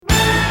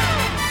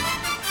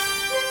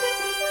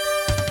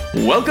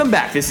Welcome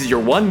back. This is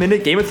your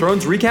 1-minute Game of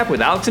Thrones recap with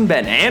Alex and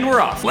Ben, and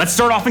we're off. Let's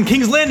start off in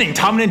King's Landing.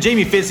 Tommen and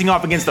Jaime facing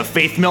off against the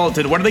Faith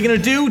Militant. What are they gonna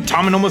do?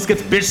 Tommen almost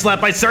gets bitch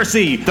slapped by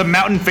Cersei. The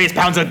Mountain face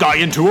pounds a guy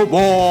into a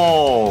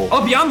wall.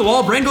 Oh, beyond the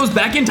wall, Bran goes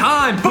back in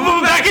time.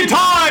 Back in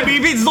time! He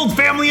beats his old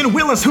family in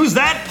Willis. Who's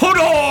that?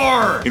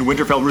 Hodor! In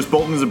Winterfell, Roose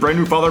Bolton is a brand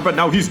new father, but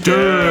now he's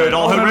dead.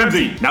 All hail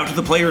Ramsay. Now to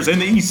the players in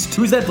the East.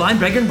 Who's that blind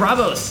beggar in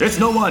Bravos? It's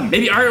no one.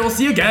 Maybe Arya will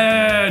see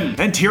again.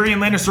 And Tyrion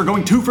Lannister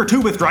going 2 for 2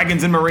 with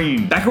dragons and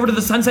Marine. Back over to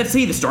the Sunset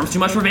Sea. The storm's too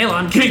much for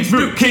Vaelon. King's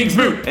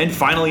Moot! And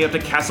finally up to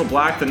Castle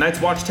Black, the Night's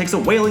Watch takes a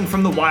wailing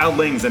from the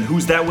wildlings, and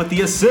who's that with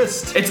the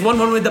assist? It's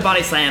 1-1 with the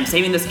body slam,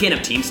 saving the skin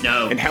of Team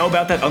Snow. And how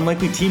about that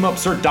unlikely team up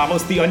Sir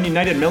Davos the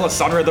Ununited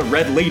Melisandre the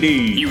Red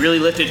Lady? He really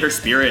lifted her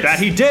spirits. That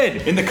he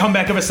did! In the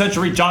comeback of a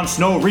century, Jon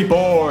Snow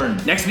reborn!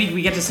 Next week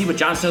we get to see what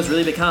Jon Snow's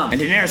really become. And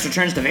Daenerys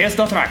returns to Vaes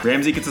Dothrak.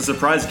 Ramsay gets a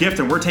surprise gift,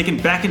 and we're taken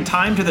back in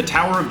time to the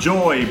Tower of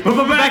Joy.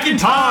 Back in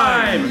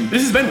time!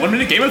 This has been 1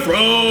 Minute Game of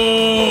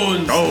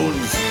Thrones!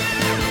 Thrones!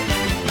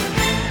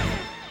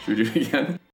 Should we do it again?